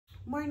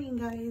Morning,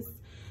 guys.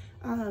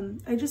 I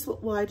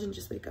didn't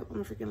just wake up.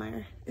 I'm a freaking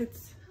liar.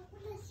 It's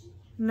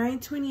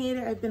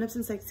 9:28. I've been up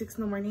since like 6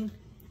 in the morning.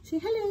 Say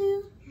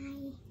hello.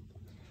 Hi.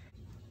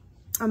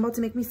 I'm about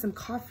to make me some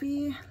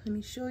coffee. Let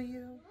me show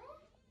you.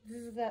 This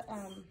is the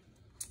I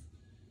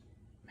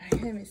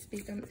can't even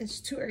speak.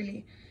 It's too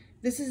early.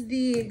 This is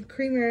the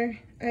creamer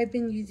I've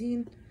been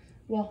using,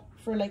 well,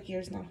 for like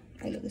years now.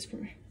 I love this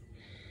creamer.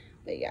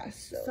 But yeah,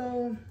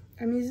 so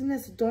I'm using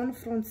this Don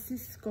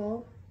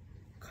Francisco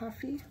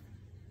coffee.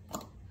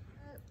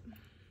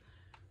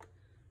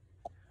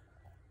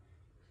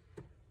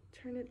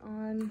 Turn it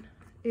on.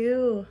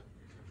 Ew.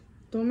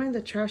 Don't mind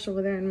the trash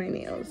over there in my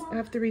nails. I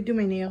have to redo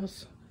my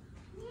nails.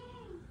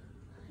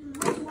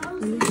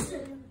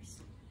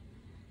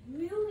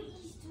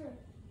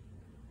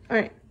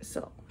 Alright,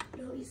 so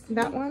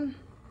that one.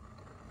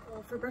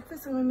 Well, for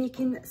breakfast, I'm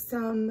making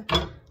some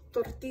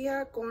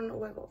tortilla con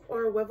huevo,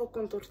 or huevo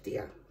con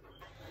tortilla.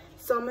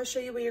 So I'm going to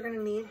show you what you're going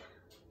to need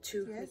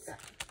to make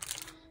that.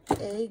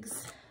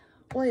 Eggs,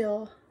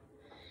 oil,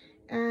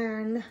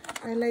 and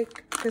I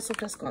like queso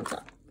fresco on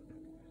top.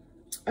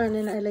 And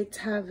then I like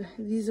to have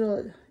these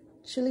little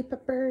chili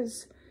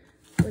peppers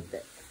with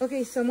it.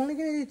 Okay, so I'm only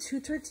going to do 2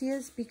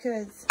 tortillas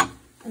because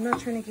I'm not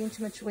trying to gain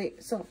too much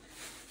weight. So I'm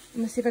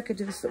going to see if I could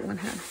do this with one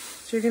hand.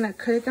 So you're going to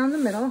cut it down the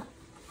middle.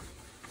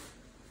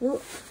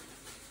 Ooh.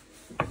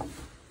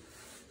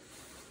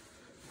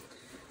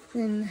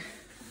 Then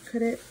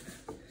cut it,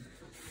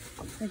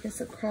 I guess,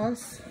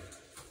 across.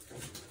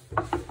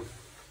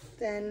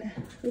 Then,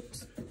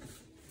 oops.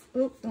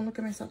 Oop, don't look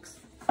at my socks.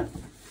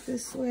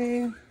 This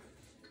way.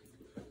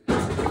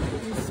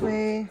 This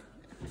way.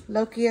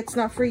 Loki, it's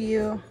not for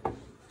you.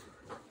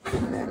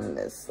 And then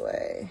this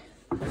way.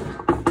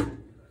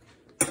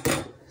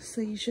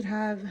 So you should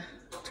have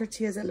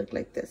tortillas that look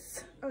like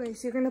this. Okay,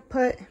 so you're gonna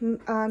put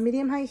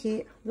medium-high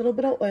heat, a little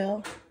bit of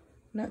oil,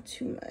 not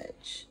too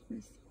much,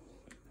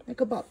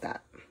 like about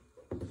that.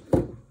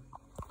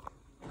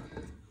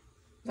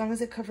 As long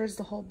as it covers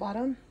the whole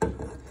bottom.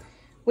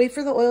 Wait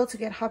for the oil to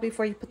get hot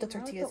before you put the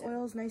tortillas in. The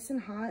oil is nice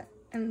and hot,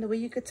 and the way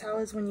you could tell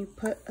is when you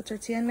put a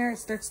tortilla in there, it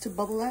starts to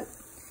bubble up.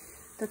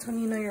 That's when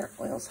you know your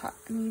oil's hot.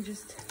 And you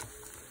just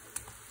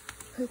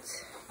put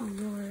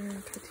your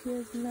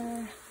tortillas in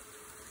there.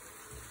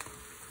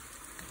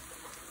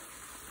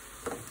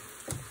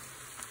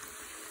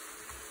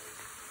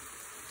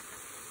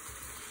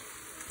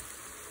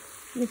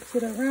 Mix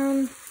it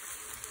around.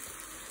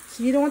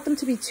 So you don't want them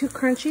to be too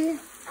crunchy,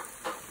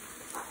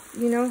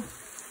 you know,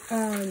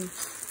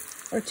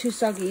 or too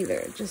soggy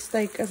either. Just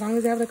like as long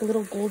as they have like a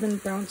little golden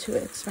brown to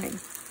it, it's fine.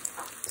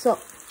 So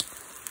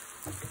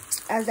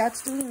as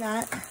that's doing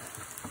that,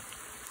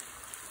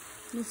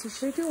 let me see,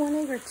 should I do 1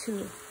 egg or 2? I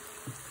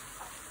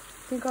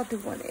think I'll do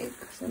 1 egg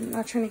because I'm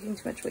not trying to gain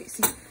too much weight.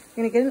 See, you're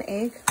gonna get an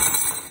egg.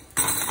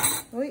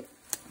 Wait,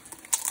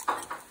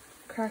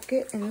 crack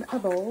it in a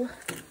bowl.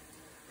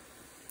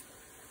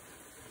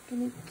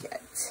 Gonna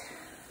get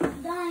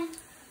done.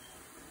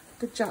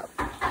 Good job.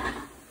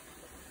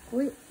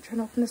 Wait, trying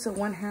to open this with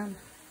one hand.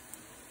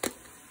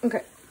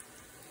 Okay.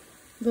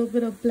 A little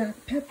bit of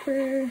black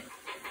pepper.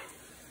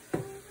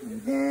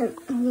 And then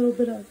a little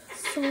bit of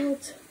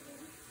salt.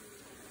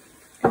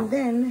 And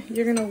then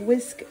you're gonna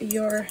whisk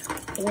your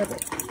huevo.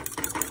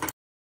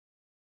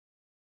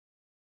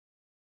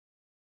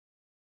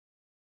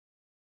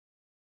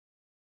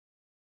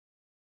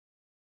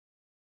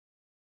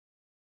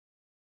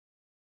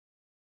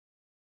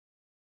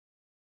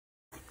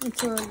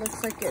 Until it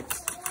looks like it's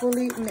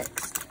fully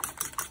mixed.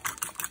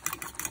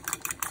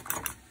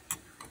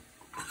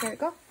 There we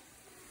go.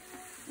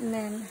 And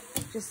then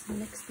just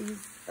mix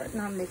these, or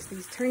not mix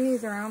these, turn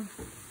these around.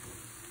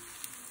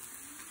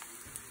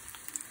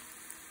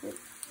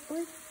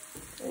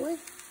 Oi,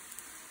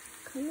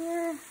 come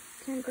here,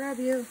 can't grab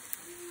you.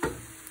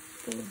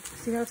 Okay.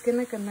 See how it's getting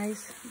like a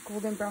nice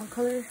golden brown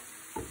color?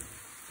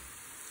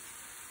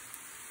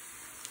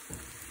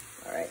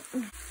 All right.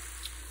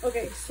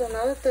 Okay, so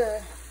now that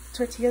the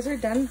tortillas are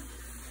done,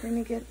 we're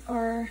gonna get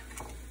our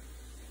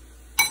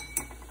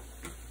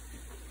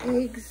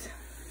eggs.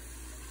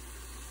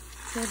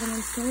 Throw them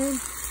inside.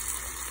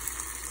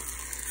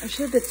 I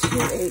should have did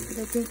 2 eggs.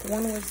 I think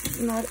 1 was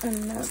not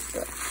enough,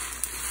 but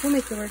we'll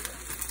make it work.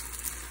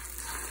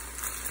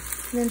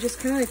 And then just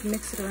kind of like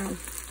mix it around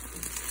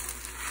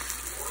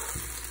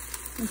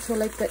until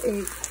like the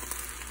egg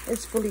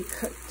is fully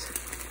cooked.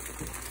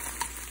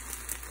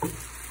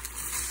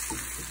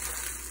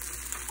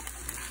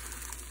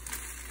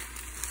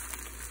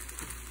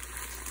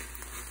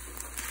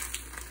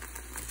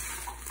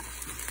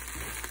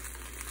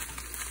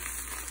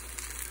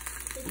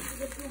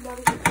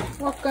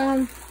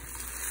 Welcome.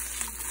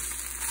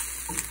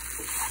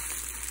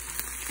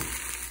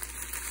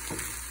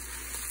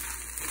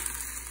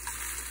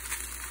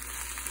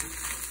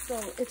 So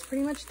it's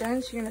pretty much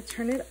done. So you're going to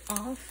turn it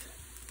off.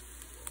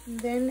 And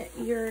then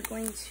you're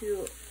going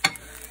to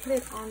put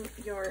it on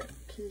your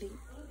plate.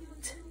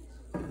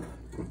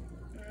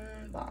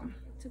 Bomb.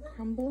 To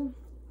crumble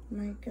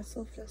my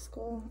queso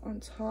fresco on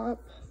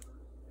top.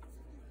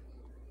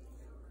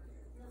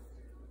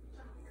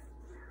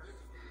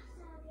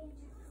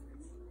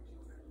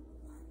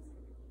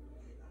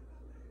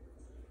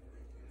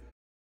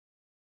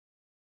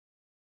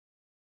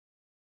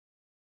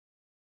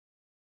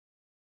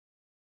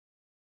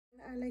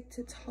 I like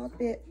to top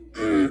it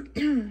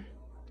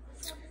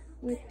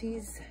with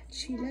these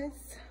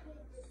chiles.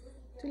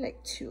 Do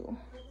like 2.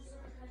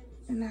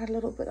 And add a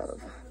little bit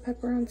of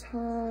pepper on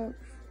top.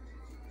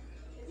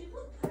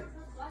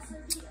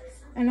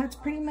 And that's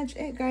pretty much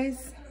it,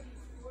 guys.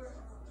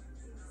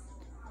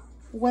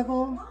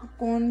 Huevo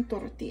con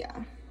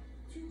tortilla.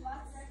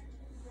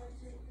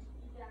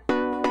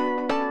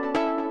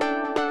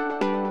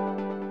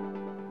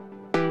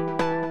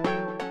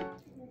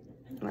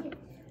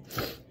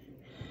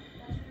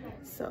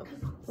 So,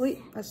 wait,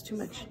 that's too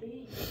much.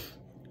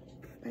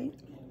 Right?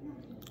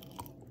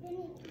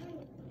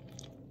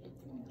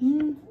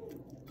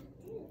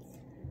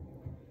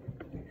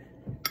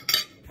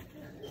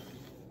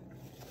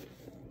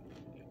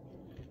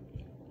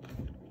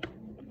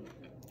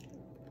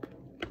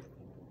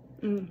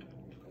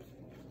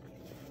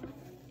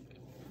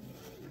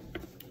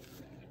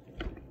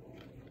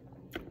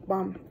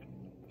 Bomb.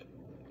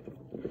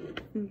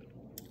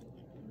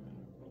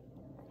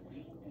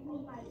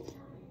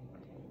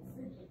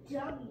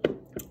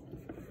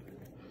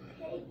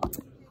 Hey guys,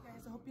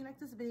 I hope you liked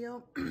this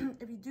video.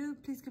 If you do,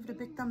 please give it a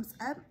big thumbs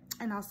up,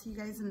 and I'll see you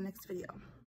guys in the next video.